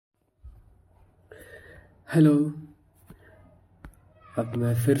Hello. अब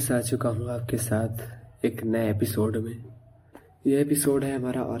मैं फिर से आ चुका हूँ आपके साथ एक नए एपिसोड में। यह एपिसोड है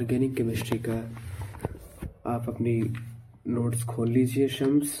हमारा ऑर्गेनिक केमिस्ट्री का। आप अपनी नोट्स खोल लीजिए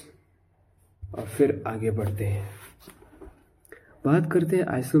शम्स और फिर आगे बढ़ते हैं। बात करते हैं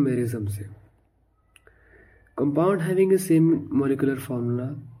आइसोमेरिज्म से। Compound having a same molecular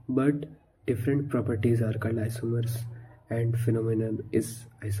formula but different properties are called isomers and phenomenon is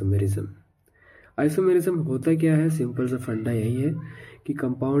isomerism. Isomerism होता क्या है? सिंपल सा फंडा यही है कि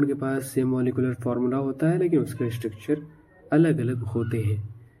कंपाउंड के पास सेम मॉलिक्यूलर फार्मूला होता है लेकिन उसके स्ट्रक्चर अलग अलग होते हैं।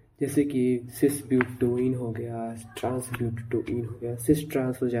 जैसे कि सिस ब्यूटोइन हो गया, ट्रांस ब्यूटोइन हो गया, सिस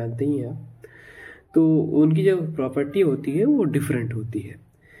ट्रांस तो जानते ही हैं आप। तो उनकी जो प्रॉपर्टी होती है वो डिफरेंट होती है।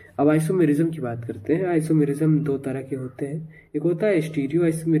 अब आइसोमेरिज्म की बात करते हैं। आइसोमेरिज्म दो तरह के होते हैं, एक होता है स्टीरियो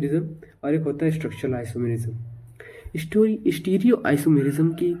आइसोमेरिज्म और एक होता है स्ट्रक्चरल आइसोमेरिज्म। स्टीरियो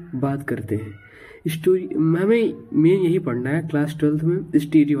आइसोमेरिज्म की बात करते हैं। हमें मेन यही पढ़ना है क्लास 12th में,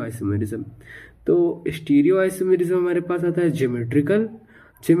 स्टीरियो आइसोमेरिज्म। तो स्टीरियो आइसोमेरिज्म हमारे पास आता है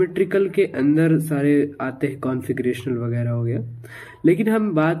ज्योमेट्रिकल के अंदर सारे आते हैं, कॉन्फ़िगरेशनल वगैरह हो गया। लेकिन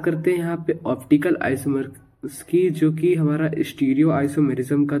हम बात करते हैं यहाँ पे ऑप्टिकल आइसोमर्स की, जो कि हमारा स्टीरियो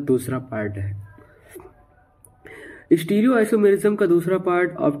आइसोमेरिज्म का दूसरा पार्ट है। स्टीरियो आइसोमेरिज्म का दूसरा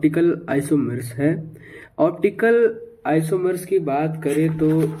पार्ट ऑप्टिकल आइसोमर्स है। ऑप्टिकल आइसोमर्स की बात करें तो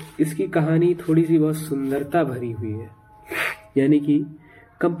इसकी कहानी थोड़ी सी बहुत सुंदरता भरी हुई है। यानी कि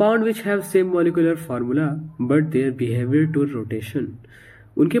compound which have same molecular formula but their behaviour to rotation.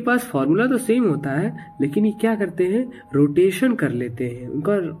 उनके पास फार्मूला तो सेम होता है लेकिन ये क्या करते हैं, रोटेशन कर लेते हैं।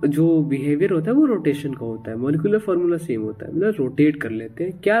 उनका जो बिहेवियर होता है वो रोटेशन का होता है। मॉलिक्यूलर फार्मूला सेम होता है, मतलब रोटेट कर लेते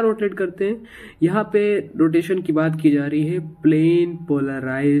हैं। क्या रोटेट करते हैं? यहाँ पे रोटेशन की बात की जा रही है प्लेन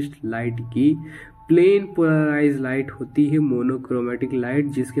पोलराइज्ड लाइट की। प्लेन पोलराइज लाइट होती है मोनोक्रोमेटिक लाइट,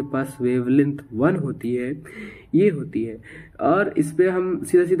 जिसके पास वेवलेंथ 1 होती है, ये होती है। और इस पे हम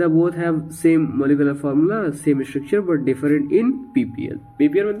सीधा सीधा both have same molecular formula, same structure but different in PPL.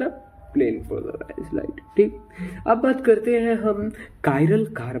 PPL मतलब प्लेन पोलराइज लाइट। ठीक, अब बात करते हैं हम कायरल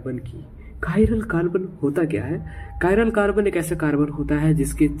कार्बन की। कायरल कार्बन होता क्या है? कायरल कार्बन एक ऐसा कार्बन होता है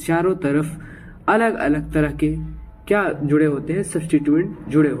जिसके चारों तरफ अलग अलग तरह के क्या जुड़े होते हैं, सब्स्टिट्यूएंट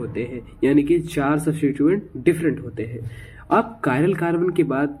जुड़े होते हैं। यानी कि 4 सब्स्टिट्यूएंट डिफरेंट होते हैं। अब कायरल कार्बन की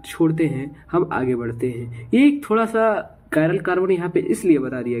बात छोड़ते हैं, हम आगे बढ़ते हैं। ये एक थोड़ा सा कायरल कार्बन यहाँ पे इसलिए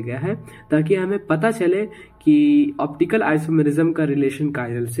बता दिया गया है ताकि हमें पता चले कि ऑप्टिकल आइसोमेरिज्म का रिलेशन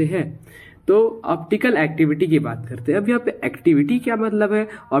कायरल से है। तो ऑप्टिकल एक्टिविटी की बात करते हैं। अब यहाँ पे एक्टिविटी क्या मतलब है,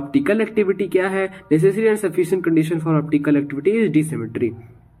 ऑप्टिकल एक्टिविटी क्या है? Necessary and sufficient condition for optical activity is dissymmetry.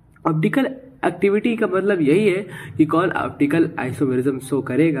 Optical activity का मतलब यही है कि कौन ऑप्टिकल आइसोमेरिज्म शो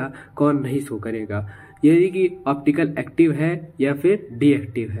करेगा, कौन नहीं शो करेगा, यानी कि ऑप्टिकल एक्टिव है या फिर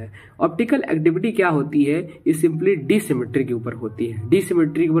डीएक्टिव है। ऑप्टिकल एक्टिविटी क्या होती है? ये सिंपली डिसिमेट्री के ऊपर होती है,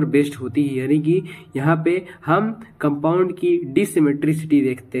 डिसिमेट्री के ऊपर बेस्ड होती है। यानी कि यहाँ पे हम कंपाउंड की डिसिमेट्रिसिटी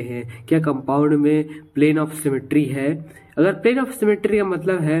देखते हैं। क्या कंपाउंड में प्लेन ऑफ सिमेट्री है? अगर प्लेन ऑफ सिमेट्री का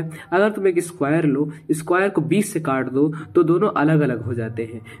मतलब है, अगर तुम एक स्क्वायर लो, स्क्वायर को 20 से काट दो तो दोनों अलग अलग हो जाते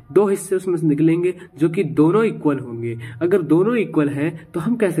हैं। 2 हिस्से उसमें से निकलेंगे जो कि दोनों इक्वल होंगे। अगर दोनों इक्वल हैं तो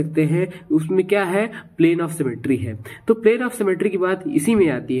हम कह सकते हैं उसमें क्या है, प्लेन ऑफ सिमेट्री है। तो प्लेन ऑफ सिमेट्री की बात इसी में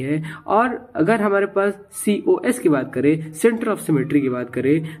आती है। और अगर हमारे पास COS की बात करें, सेंटर ऑफ सिमेट्री की बात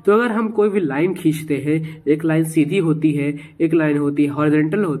करें, तो अगर हम कोई भी लाइन खींचते हैं, एक लाइन सीधी होती है, एक लाइन होती है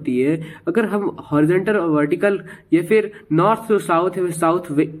हॉरिजॉन्टल होती है। अगर हम हॉरिजॉन्टल और वर्टिकल या फिर नॉर्थ टू साउथ है,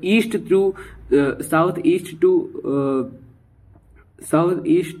 south east to south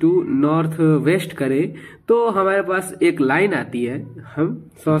east to north west करें तो हमारे पास एक लाइन आती है,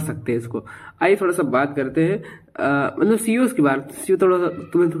 हम समझ सकते हैं इसको। आइए थोड़ा सा बात करते हैं मतलब COS की बात।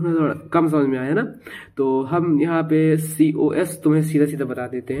 तुम्हें थोड़ा कम समझ में आया ना, तो हम यहाँ पे COS तुम्हें सीधा सीधा बता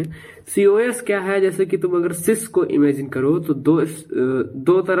देते हैं। COS क्या है? जैसे कि तुम अगर सिस को इमेजिन करो तो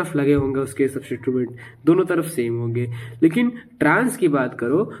दो तरफ लगे होंगे उसके सब्स्टिट्यूएंट, दोनों तरफ सेम होंगे। लेकिन ट्रांस की बात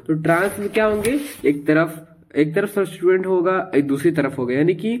करो तो ट्रांस में क्या होंगे, एक तरफ सब्स्टिट्यूएंट होगा, एक दूसरी तरफ होगा।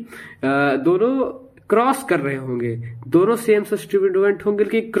 यानी कि दोनों क्रॉस कर रहे होंगे, दोनों सेम सब्स्टिट्यूएंट होंगे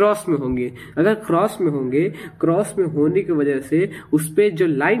लेकिन क्रॉस में होंगे। अगर क्रॉस में होंगे, क्रॉस में होने की वजह से उस पे जो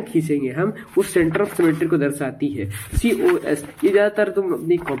लाइन खींचेंगे हम, उस सेंटर ऑफ सिमेट्री को दर्शाती है COS। ये ज्यादातर तुम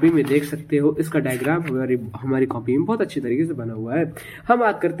अपनी कॉपी में देख सकते हो, इसका डायग्राम हमारी कॉपी में बहुत अच्छी तरीके से बना हुआ है। हम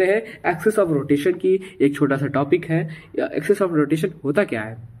बात करते हैं एक्सिस ऑफ रोटेशन की। एक छोटा सा टॉपिक है, एक्सिस ऑफ रोटेशन होता क्या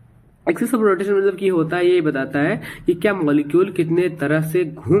है? एक्सिस ऑफ रोटेशन मतलब कि होता है, ये बताता है कि क्या मॉलिक्यूल कितने तरह से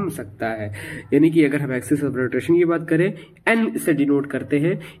घूम सकता है। यानी कि अगर हम एक्सिस ऑफ रोटेशन की बात करें, एन से डिनोट करते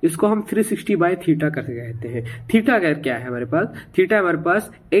हैं, इसको हम 360 बाय थीटा करके कहते हैं। थीटा अगर क्या है हमारे पास, थीटा हमारे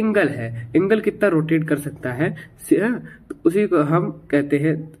पास एंगल है, एंगल कितना रोटेट कर सकता है, तो उसी को हम कहते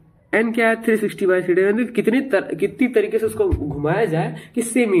हैं। एन क्या है, 360 बाय थीटा, यानी कितनी तरीके से उसको घुमाया जाए कि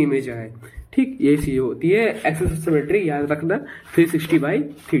सेम इमेज आए। ठीक, ये चीज होती है एक्सिस ऑफ सिमेट्री, याद रखना 360 बाय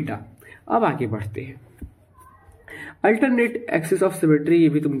थीटा। अब आगे बढ़ते हैं, अल्टरनेट एक्सिस ऑफ सिमेट्री, ये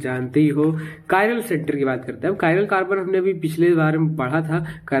भी तुम जानते ही हो। कायरल सेंटर की बात करते हैं। अब कायरल कार्बन हमने अभी पिछले बार में पढ़ा था,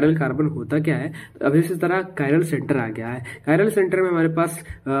 कायरल कार्बन होता क्या है। तो अभी इसी तरह कायरल सेंटर आ गया है। कायरल सेंटर में हमारे पास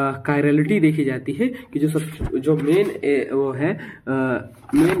कायरलिटी देखी जाती है कि जो मेन वो है,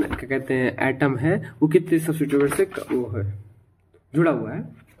 मेन क्या कहते हैं एटम है, वो कितने सब्स्टिट्यूएंट से वो है जुड़ा हुआ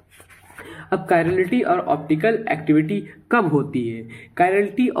है। अब कायरलिटी और ऑप्टिकल एक्टिविटी कब होती है?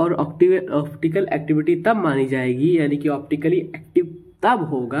 कायरलिटी और ऑप्टिकल एक्टिविटी तब मानी जाएगी, यानी कि ऑप्टिकली एक्टिव तब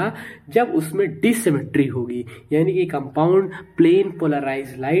होगा जब उसमें डिसिमेट्री होगी, यानी कि कंपाउंड प्लेन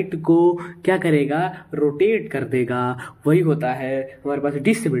पोलराइज लाइट को क्या करेगा, रोटेट कर देगा। वही होता है हमारे पास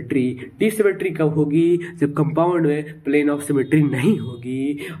डिसिमेट्री। डिसिमेट्री कब होगी? जब कंपाउंड में प्लेन ऑफ सिमेट्री नहीं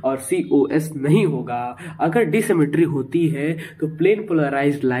होगी और COS नहीं होगा। अगर डिसिमेट्री होती है तो प्लेन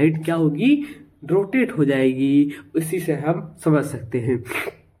पोलराइज लाइट क्या होगी, रोटेट हो जाएगी। इसी से हम समझ सकते हैं।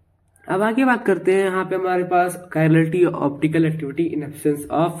 अब आगे बात करते हैं, यहाँ पे हमारे पास chirality optical activity in absence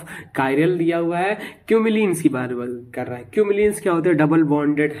of chiral दिया हुआ है। क्यूमिलीन्स की बात कर रहा है। क्यूमिलीन्स क्या होते हैं? डबल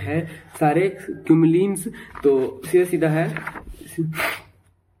बॉन्डेड है सारे क्यूमिलीन्स, तो सीधा सीधा है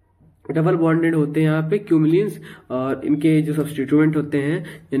डबल बॉन्डेड होते हैं यहाँ पे क्यूमिलीन्स। और इनके जो सब्स्टिट्यूएंट होते हैं,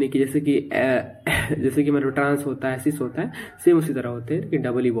 यानी कि जैसे कि हमारा ट्रांस होता है, सिस होता है, सेम उसी तरह होते हैं कि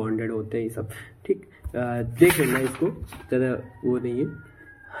डबल ही बॉन्डेड होते हैं ये सब। ठीक, देख लेना इसको, ज़्यादा वो नहीं है।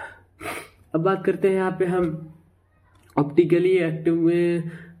 अब बात करते हैं यहाँ पे हम ऑप्टिकली एक्टिव में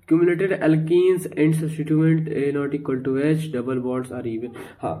cumulated alkenes and substituent A not equal to H, double bonds are even.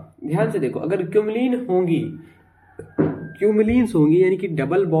 हाँ, ध्यान से देखो, अगर क्यूमुलिन्स होंगी यानी कि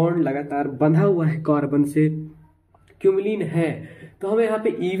डबल बॉन्ड लगातार बंधा हुआ है कार्बन से, क्यूमुलिन है, तो हमें यहाँ पे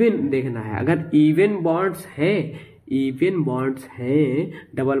इवन देखना है। अगर इवन बॉन्ड्स हैं,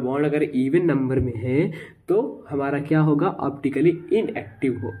 डबल बॉन्ड अगर इवन नंबर में है तो हमारा क्या होगा, ऑप्टिकली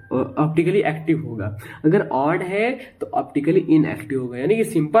एक्टिव होगा। अगर ऑड है तो ऑप्टिकली इनएक्टिव होगा। यानी कि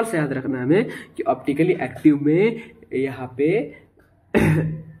सिंपल से याद रखना हमें कि ऑप्टिकली एक्टिव में यहाँ पे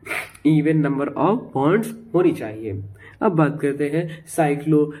इवन नंबर ऑफ बॉन्ड्स होनी चाहिए। अब बात करते हैं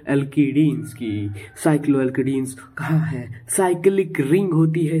साइक्लोएल्किडीन्स की। साइक्लोएल्किडीन्स कहाँ है? साइक्लिक रिंग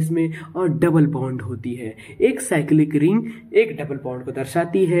होती है इसमें और डबल बॉन्ड होती है। एक साइक्लिक रिंग एक डबल बॉन्ड को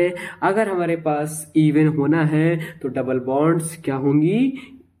दर्शाती है। अगर हमारे पास इवन होना है तो डबल बॉन्ड्स क्या होंगी,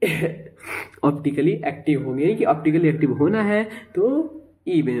 ऑप्टिकली एक्टिव होंगे। यानी कि ऑप्टिकली एक्टिव होना है तो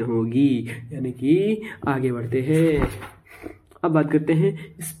इवन होगी। यानी कि आगे बढ़ते हैं, अब बात करते हैं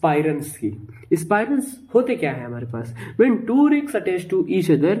स्पाइरन्स की। स्पाइरन्स होते क्या है हमारे पास? When two rings attached to each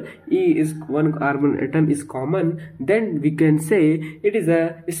other, E is one carbon atom is common, then we can say it is a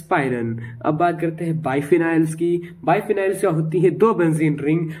spiron। अब बात करते हैं बाइफिनाइल्स की। बाइफिनाइल्स क्या होती है? दो बेंजीन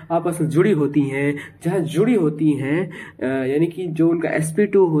रिंग आपस में जुड़ी होती हैं। जहाँ जुड़ी होती हैं यानी कि जो उनका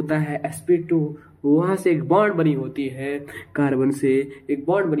sp2 होता है, sp2 वहां से एक बॉन्ड बनी होती है, कार्बन से एक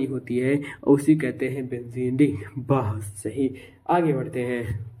बॉन्ड बनी होती है, और उसी कहते हैं बेंजीन रिंग। बहुत सही, आगे बढ़ते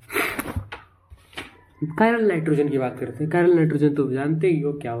हैं। कायरल नाइट्रोजन की बात करते हैं। कायरल नाइट्रोजन तो जानते ही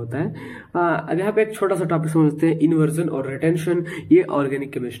हो क्या होता है। अब यहाँ पे एक छोटा सा टॉपिक समझते हैं, इन्वर्जन और रिटेंशन। ये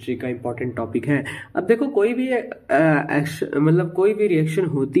ऑर्गेनिक केमिस्ट्री का इंपॉर्टेंट टॉपिक है। अब देखो, कोई भी कोई भी रिएक्शन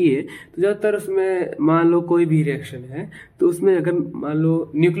होती है तो ज्यादातर उसमें मान लो कोई भी रिएक्शन है तो उसमें अगर मान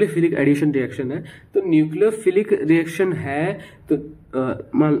लो न्यूक्लियोफिलिक एडिशन रिएक्शन है, तो न्यूक्लियोफिलिक रिएक्शन है तो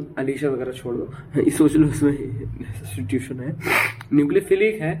मान एडिशन वगैरह छोड़ दो, सोच लो इसमें सब्स्टिट्यूशन है,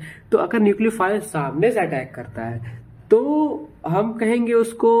 न्यूक्लियोफिलिक है, तो अगर न्यूक्लियोफाइल सामने से अटैक करता है तो हम कहेंगे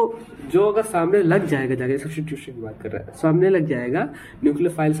उसको, जो अगर सामने लग जाएगा, जाके सब्स्टिट्यूशन की बात कर रहा है, सामने लग जाएगा,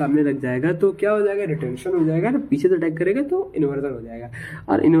 न्यूक्लियोफाइल सामने लग जाएगा तो क्या हो जाएगा, रिटेंशन हो जाएगा ना, पीछे से अटैक करेगा तो इन्वर्जन हो जाएगा।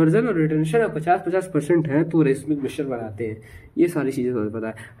 और इन्वर्जन और रिटेंशन 50-50% है तो रेशमिक मिश्रण बनाते हैं। ये सारी चीजें तो पता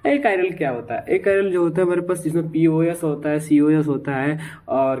है। एकायरल क्या होता है? एकायरल जो होता है हमारे पास, जिसमें POS होता है, COS होता है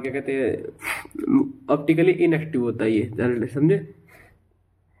और क्या कहते हैं ऑप्टिकली इनएक्टिव होता है। ये समझे,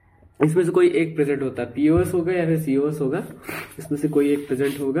 इसमें से कोई एक प्रेजेंट होता है, POS होगा या फिर COS होगा, इसमें से कोई एक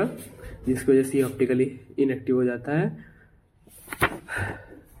प्रेजेंट होगा जिसकी वजह से ऑप्टिकली इनएक्टिव हो जाता है।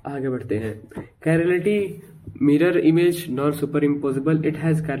 आगे बढ़ते हैं, chirality mirror image non superimposable, it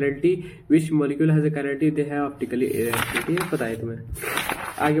has chirality, which molecule has a chirality, they have optically reactivity, पता है तुम्हें।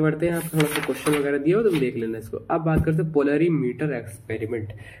 आगे बढ़ते हैं, यहाँ पे थोड़ा सा क्वेश्चन वगैरह दिया हो तुम देख लेना इसको। अब बात करते हैं पोलरीमीटर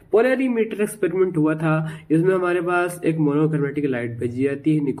एक्सपेरिमेंट। पोलरीमीटर एक्सपेरिमेंट हुआ था, इसमें हमारे पास एक मोनोक्रोमेटिक लाइट भेजी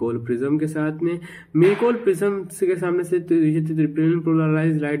जाती है निकोल प्रिज्म के साथ में। निकोल प्रिज्म के सामने से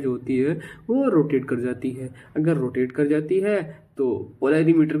पोलराइज लाइट जो होती है वो रोटेट कर जाती है। अगर रोटेट कर जाती है तो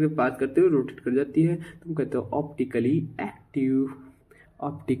पोलरीमीटर के पास करते हुए रोटेट कर जाती है, तुम कहते हो ऑप्टिकली एक्टिव।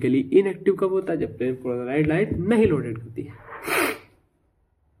 ऑप्टिकली इनएक्टिव कब होता है? जब प्लेन पोलराइज लाइट नहीं रोटेट करती है।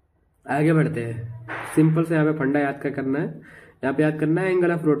 आगे बढ़ते हैं, सिंपल से यहाँ पे फंडा याद क्या करना है, यहाँ पे याद करना है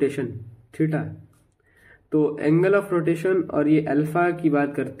एंगल ऑफ रोटेशन थीटा। तो एंगल ऑफ रोटेशन और ये अल्फा की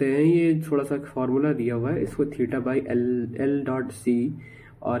बात करते हैं, ये थोड़ा सा फॉर्मूला दिया हुआ है, इसको theta by L dot C,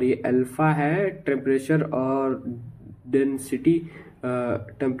 और ये अल्फा है टेम्परेचर और डेंसिटी,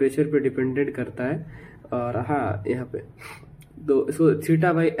 टेम्परेचर पे डिपेंडेंट करता है। और हाँ यहाँ पे तो इसको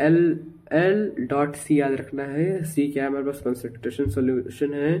theta by L dot C याद रखना है। सी क्या है हमारे पास? कंसंट्रेशन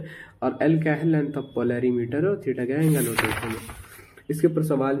सॉल्यूशन है, और एल क्या है? लेंथ ऑफ पोलरीमीटर, और थीटा क्या है? Angle of rotation. इसके ऊपर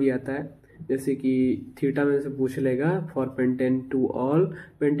सवाल भी आता है, जैसे कि थीटा में से पूछ लेगा for pentan two ol.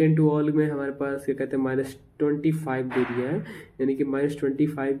 Pentan two ol में हमारे पास क्या कहते हैं? -25 दे दिया है, यानी कि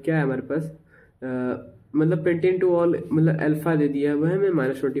 -25 क्या है हमारे पास? मतलब पेंटेन टू ऑल मतलब अल्फा दे दिया हुआ है हमें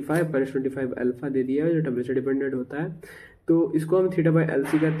 -25 अल्फा दे दिया है जो टेम्परेचर डिपेंडेंट होता है। तो इसको हम थीटा बाई एल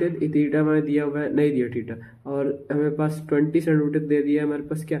सी करते हैं। थीटा हमें दिया हुआ है, नहीं दिया थीटा, और हमें पास 20 सेंटीमीटर दे दिया है हमारे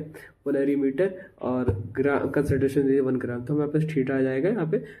पास क्या? पोलरीमीटर, और कंसंट्रेशन दे दिया 1 ग्राम, तो हमारे पास थीटा आ जाएगा यहाँ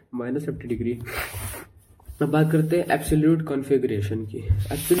पे -50 डिग्री। अब बात करते हैं एब्सोल्यूट कॉन्फ़िगरेशन की।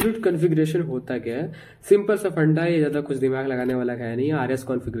 एब्सोल्यूट कॉन्फ़िगरेशन होता क्या है? सिंपल सा फंडा है, ज़्यादा कुछ दिमाग लगाने वाला है नहीं। आरएस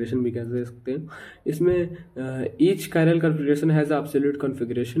कॉन्फ़िगरेशन भी कह सकते हैं। इसमें each chiral configuration has absolute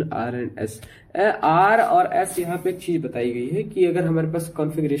configuration are and S. Are और एस यहाँ पे एक चीज़ बताई गई है कि अगर हमारे पास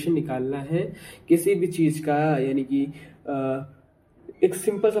कॉन्फ़िगरेशन निकालना है किसी भी चीज़ का, यानी कि एक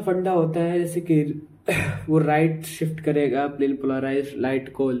सिंपल सा फंडा होता है, जैसे कि वो राइट शिफ्ट करेगा, प्लेन पोलराइज लाइट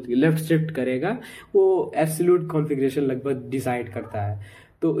को लेफ्ट शिफ्ट करेगा, वो एब्सोल्यूट कॉन्फ़िगरेशन लगभग डिसाइड करता है।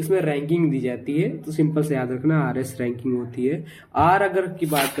 तो इसमें रैंकिंग दी जाती है, तो सिंपल से याद रखना आर एस रैंकिंग होती है। आर अगर की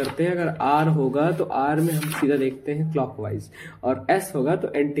बात करते हैं, अगर आर होगा तो आर में हम सीधा देखते हैं क्लॉकवाइज, और एस होगा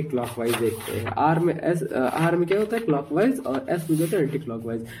तो एंटी क्लॉकवाइज देखते हैं। आर में क्या होता है? क्लॉकवाइज, और एस में होता है एंटी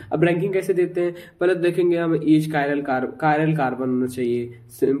क्लॉकवाइज। अब रैंकिंग कैसे देते हैं? पहले देखेंगे हम ईच कायरल कार्बन होना चाहिए,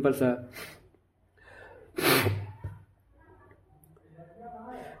 सिंपल सा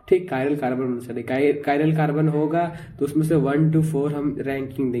ठीक, कायरल कार्बन होना चाहिए। कायरल कार्बन होगा तो उसमें से 1 to 4 हम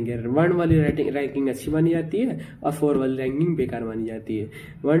रैंकिंग देंगे। 1 वाली रैंकिंग अच्छी मानी जाती है, और 4 वाली रैंकिंग बेकार मानी जाती है।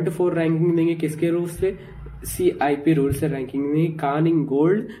 1 to 4 रैंकिंग देंगे किसके रूल से? CIP रूल से रैंकिंग देंगे, कानिंग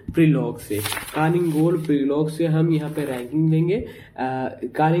गोल्ड प्रीलॉग से। कानिंग गोल्ड प्रीलॉग से हम यहाँ पे रैंकिंग देंगे।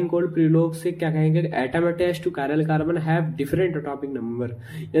 कानिंग गोल्ड प्रीलॉग से क्या कहेंगे? Atom attach to chiral carbon have different atomic number,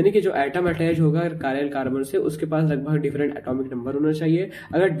 यानी कि जो एटम अटैच होगा कायरल कार्बन से उसके पास लगभग डिफरेंट एटॉमिक नंबर होना चाहिए।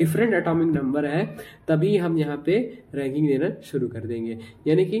 अगर डिफरेंट एटॉमिक नंबर है तभी हम यहाँ पे रैंकिंग देना शुरू कर देंगे,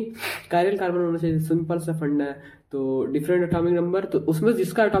 यानी कि कायरल कार्बन होना चाहिए। सिंपल सा फंडा है। तो डिफरेंट एटॉमिक नंबर, तो उसमें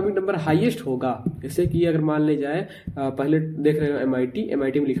जिसका एटॉमिक नंबर हाईएस्ट होगा, जैसे कि अगर मान ले जाए पहले देख रहे हो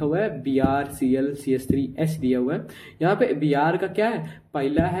एमआईटी में लिखा हुआ है BrCl CH3S दिया हुआ है। यहाँ पे Br का क्या है?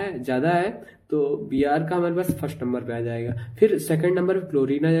 पहला है, ज्यादा है, तो Br का हमारे पास फर्स्ट नंबर पे आ जाएगा, फिर सेकंड नंबर पे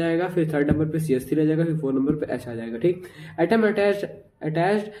क्लोरीन आ जाएगा, फिर थर्ड नंबर पे CH3 आ जाएगा, फिर 4 नंबर पे H आ जाएगा। ठीक, atom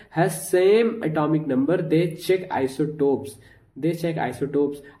attached has same atomic number, they check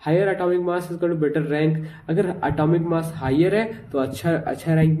isotopes. Higher atomic mass is equal to better rank. अगर एटॉमिक मास हायर है तो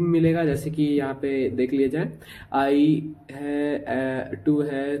अच्छा रैंकिंग मिलेगा, जैसे कि यहाँ पे देख लिया जाए, I है 2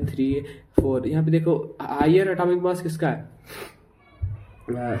 है 3 4। यहाँ पे देखो हायर एटॉमिक मास किसका है?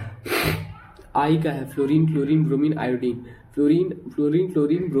 I का है, fluorine bromine iodine. Fluorine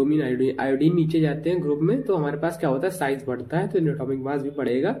bromine iodine नीचे जाते हैं ग्रुप में, तो हमारे पास क्या होता है? साइज बढ़ता है, तो एटॉमिक मास भी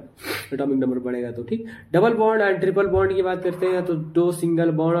बढ़ेगा, एटॉमिक नंबर बढ़ेगा। तो ठीक, double bond and triple bond की बात करते हैं तो 2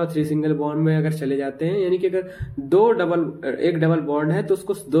 सिंगल बॉन्ड और 3 सिंगल बॉन्ड में अगर चले जाते हैं, यानी कि अगर एक डबल बॉन्ड है तो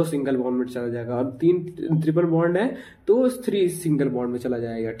उसको 2 सिंगल बॉन्ड में चला जाएगा, और 3 ट्रिपल बॉन्ड है तो 3 सिंगल बॉन्ड में चला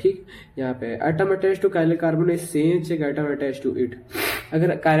जाएगा। ठीक, यहाँ पे atom attach to chiral carbon is same check atom attach to it.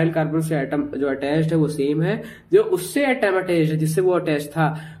 अगर कायरल कार्बन से एटम जो अटैच्ड है वो सेम है, जो उससे एटम अटैच है, जिससे वो अटैच था,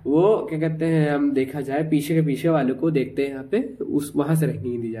 वो क्या कहते हैं, हम देखा जाए पीछे के पीछे वाले को देखते हैं यहाँ पे, उस वहां से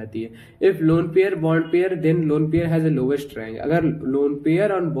रैंकिंग दी जाती है। If lone pair bond pair then lone pair has a lowest rank. अगर लोन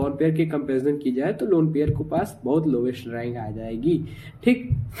पेयर और बॉन्ड पेयर की कंपैरिजन की जाए तो लोन पेयर को पास बहुत लोवेस्ट रैंक आ जाएगी। ठीक,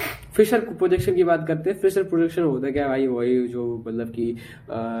 फिशर प्रोजेक्शन की बात करते हैं। फिशर प्रोजेक्शन होता है क्या भाई, वही जो मतलब कि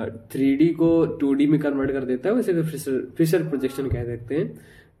 3D को 2D में कन्वर्ट कर देता है, वैसे फिशर प्रोजेक्शन कह सकते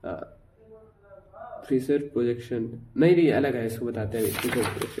हैं। फिशर प्रोजेक्शन नहीं अलग है, इसको बताते हैं फिशर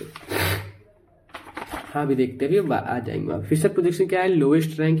प्रोजेक्शन। हाँ भी देखते हैं, भी आ जाएंगे। फिशर प्रोजेक्शन क्या है,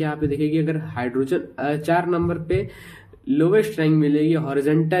 लोवेस्ट रैंक यहाँ पे देखेगी, अगर हाइड्रोजन 4 नंबर पे लोवेस्ट रैंक मिलेगी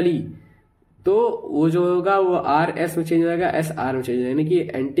हॉरिजॉन्टली, तो वो जो होगा वो आर एस में चेंज हो जाएगा, एस आर में चेंज हो जाएगा, यानी कि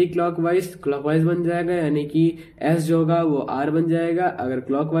एंटी क्लॉकवाइज क्लॉकवाइज बन जाएगा, यानी कि एस जो होगा वो आर बन जाएगा, अगर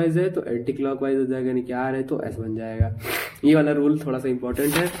क्लॉकवाइज है तो एंटी क्लॉकवाइज हो जाएगा, यानी कि आर है तो एस बन जाएगा। ये वाला रूल थोड़ा सा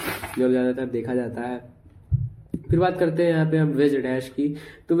इंपॉर्टेंट है, जो ज्यादातर देखा जाता है। फिर बात करते हैं यहाँ पे हम वेज डैश की।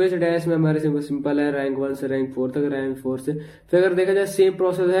 तो वेज डैश में हमारे सिंपल है, रैंक 1 से रैंक 4 तक, रैंक 4 से फिर अगर देखा जाए सेम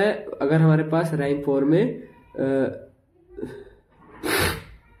प्रोसेस है, अगर हमारे पास रैंक 4 में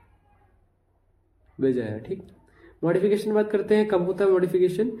वेज आया। ठीक, मॉडिफिकेशन बात करते हैं, कब होता है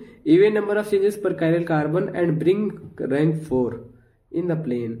modification, even number of changes पर chiral carbon and bring rank 4 in the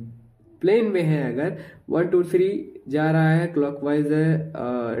plane में है, अगर 1 2 3 जा रहा है, क्लॉकवाइज है,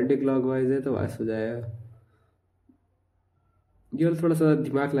 एंटी क्लॉकवाइज है, तो वाइस हो जाएगा। ये थोड़ा सा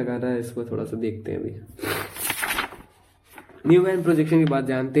दिमाग लगाना है, इसको थोड़ा सा देखते हैं अभी। न्यू वैन प्रोजेक्शन की बात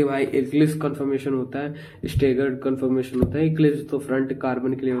जानते हैं भाई। इक्लिप्स कन्फर्मेशन होता है, स्टेगर्ड कन्फर्मेशन होता है। इक्लिप्स तो फ्रंट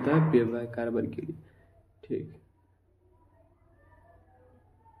कार्बन के लिए होता है, पेयर बैक कार्बन के लिए। ठीक,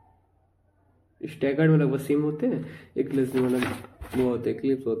 स्टेगर्ड में लगभग सेम होते हैं, इक्लिप्स में मतलब वो होते हैं,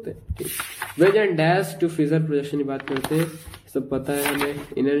 इक्लिप्स होते हैं। ठीक, veg and dash to Fisher projection की बात करते हैं, सब पता है हमें।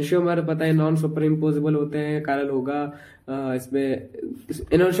 इनर्शियोमर पता है, नॉन सुपर इम्पोजिबल होते हैं, कायरल होगा। इसमें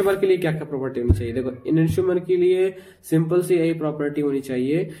इनर्शियोमर के लिए क्या क्या प्रॉपर्टी होनी चाहिए, देखो इनर्शियोमर के लिए सिंपल सी यही प्रॉपर्टी होनी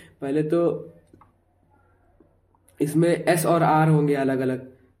चाहिए। पहले तो इसमें एस और आर होंगे अलग अलग,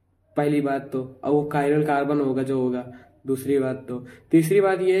 पहली बात तो, अब वो कायरल कार्बन होगा जो होगा, दूसरी बात तो। तीसरी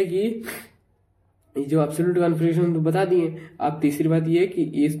बात ये है कि जो एब्सोल्यूट कॉन्फिगरेशन तो बता दिए, अब तीसरी बात ये है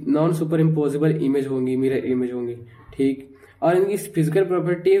कि ये नॉन सुपर इम्पोजिबल इमेज होंगी, मिरर इमेज होंगी। ठीक, और इनकी फिजिकल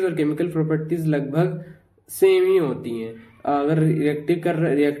प्रॉपर्टीज और केमिकल प्रॉपर्टीज लगभग सेम ही होती हैं। अगर रिएक्ट कर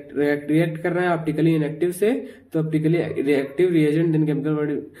रहे हैं ऑप्टिकली इनएक्टिव से, तो optically reactive reagent then chemical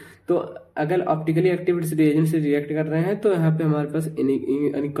body, तो अगर ऑप्टिकली एक्टिव रिएजेंट से रिएक्ट कर रहे हैं तो यहाँ पे हमारे पास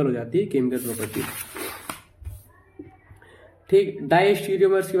अनइक्वल हो जाती है केमिकल प्रॉपर्टी। ठीक,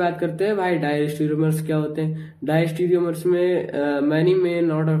 डायस्टीरियोमर्स की बात करते हैं भाई। डायस्टीरियोमर्स क्या होते हैं, डायस्टीरियोमर्स में मैनी में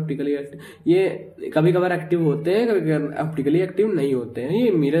नॉट ऑप्टिकली एक्टिव, ये कभी कभार एक्टिव होते हैं, कभी ऑप्टिकली एक्टिव नहीं होते हैं।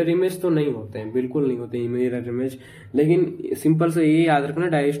 ये मिरर इमेज तो नहीं होते हैं, बिल्कुल नहीं होते हैं मिरर इमेज, लेकिन सिंपल से ये याद रखना,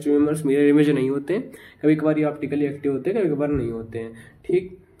 डायस्टीरियोमर्स मिरर इमेज नहीं होते हैं, कभी कभार ये ऑप्टिकली एक्टिव होते हैं, कभी कभार नहीं होते हैं।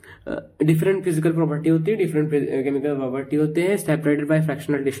 ठीक, डिफरेंट फिजिकल प्रॉपर्टी होती है, डिफरेंट केमिकल प्रॉपर्टी होते हैं, separated by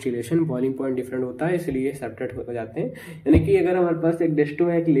fractional distillation, boiling point different होता है, इसलिए सेपरेट हो जाते हैं। यानी कि अगर हमारे पास एक डेस्टो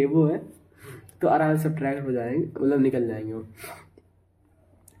है, एक लेबो है, तो आराम से सब्ट्रैक्ट हो जाएंगे, मतलब निकल जाएंगे वो।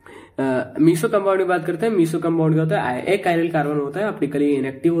 मीसो कंपाउंड की बात करते हैं। मीसो कंपाउंड क्या होता है, एक कायरल कार्बन होता है, ऑप्टिकली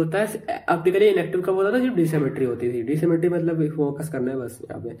इनएक्टिव होता है। ऑप्टिकली इनएक्टिव कब होता था, जब डिसिमेट्री होती थी। डिसिमेट्री मतलब फोकस करना है बस,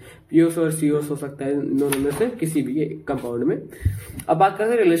 यहाँ पे पीओस और सीओस हो सकता है, दोनों में से किसी भी कंपाउंड में। अब बात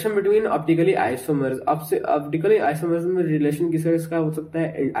करते हैं relation between optically isomers. Optically isomers में रिलेशन किसका हो सकता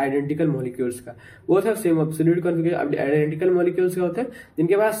है, आइडेंटिकल मॉलिक्यूल्स का। वो था same absolute configuration. Identical molecules क्या होते हैं,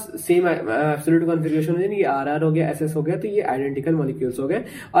 जिनके पास सेम एब्सोल्यूट कॉन्फिगरेशन है, ये आर हो गया, एसएस हो गया, तो ये आइडेंटिकल मॉलिक्यूल्स हो गए।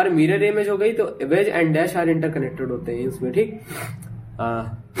 और मिरर इमेज हो गई, तो wedge and dash are interconnected होते हैं इसमें। ठीक,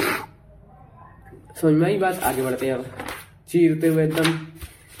 समझ में आई बात, आगे बढ़ते हैं चीरते हुए एकदम।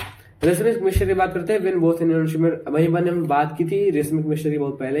 रेसमिक मिक्सचर की बात करते हैं। व्हेन बोथ इनर्शियोमर, वहीं पर हमने बात की थी रेसमिक मिक्सचर की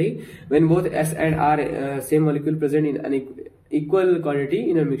बहुत पहले ही। When both S and R same molecule present in an equal quantity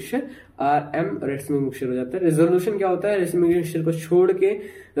in a mixture, R M racemic mixture हो जाता है। रेजोल्यूशन क्या होता है, रेसमिक मिक्सचर को छोड़ के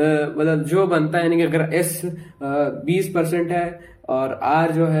मतलब जो बनता है, यानी कि अगर एस 20% है और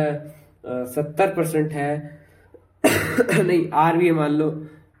आर जो है 70% है नहीं आर भी मान लो,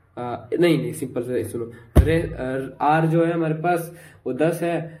 नहीं सिंपल से सुनो, आर जो है हमारे पास वो 10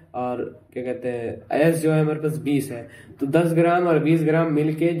 है, और क्या कहते हैं एस जो है हमारे पास 20 है, तो 10 ग्राम और 20 ग्राम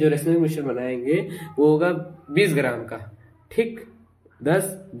मिलके जो रेसमिक मिक्सचर बनाएंगे वो होगा 20 ग्राम का। ठीक,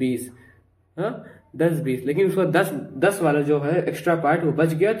 10-20, हाँ 10-20, लेकिन उसका 10 वाला जो है एक्स्ट्रा पार्ट वो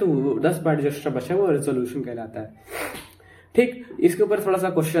बच गया, तो 10 पार्ट जो एक्स्ट्रा बचा वो रेजोल्यूशन कहलाता है। ठीक, इसके ऊपर थोड़ा सा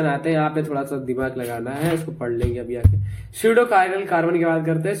क्वेश्चन आते हैं, यहाँ पे थोड़ा सा दिमाग लगाना है, उसको पढ़ लेंगे अभी आके। स्यूडो कायरल कार्बन की बात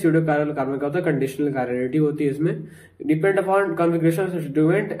करते हैं। स्यूडो कायरल कार्बन का होता है कंडीशनल कायरलिटी होती है इसमें, depend upon configuration of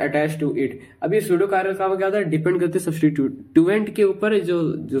substituent attach to it. अभी स्यूडो कायरल कार्बन क्या होता है, डिपेंड करते हैं सब्स्टिट्यूएंट के ऊपर जो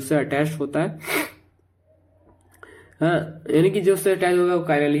जिससे अटैच होता है, हाँ, यानी कि जो उससे अटैच होगा वो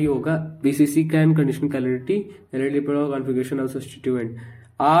कायरल ही होगा। BCC can conditional chirality configuration of substituent.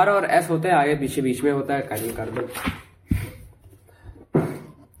 R और एस होता है आगे पीछे, बीच में होता है कायरल कार्बन।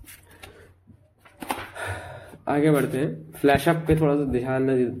 आगे बढ़ते हैं, फ्लैशअप पे थोड़ा सा ध्यान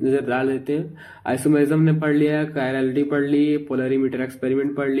नजर डाल देते हैं। आइसोमेरिज्म ने पढ़ लिया, कायरलिटी पढ़ ली, पोलरीमीटर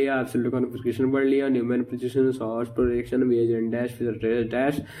एक्सपेरिमेंट पढ़ लिया, एब्सोल्यूट कॉन्फ़िगरेशन पढ़ लिया, Newman precision, swords projection, veg dash, Fisher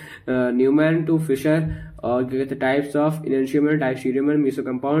dash, Newman to Fisher, और क्या कहते हैं types of इनएंशियोमर, diastereomer, meso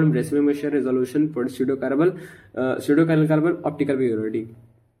compound, ब्रेसमी mixture, resolution, pseudo chiral carbon, optical purity.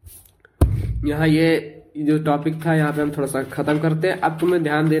 यहाँ ये जो टॉपिक था यहाँ पे हम थोड़ा सा खत्म करते हैं। अब तुम्हें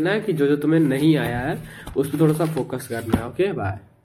ध्यान देना है कि जो जो तुम्हें नहीं आया है उस पर थोड़ा सा फोकस करना है। Okay, bye.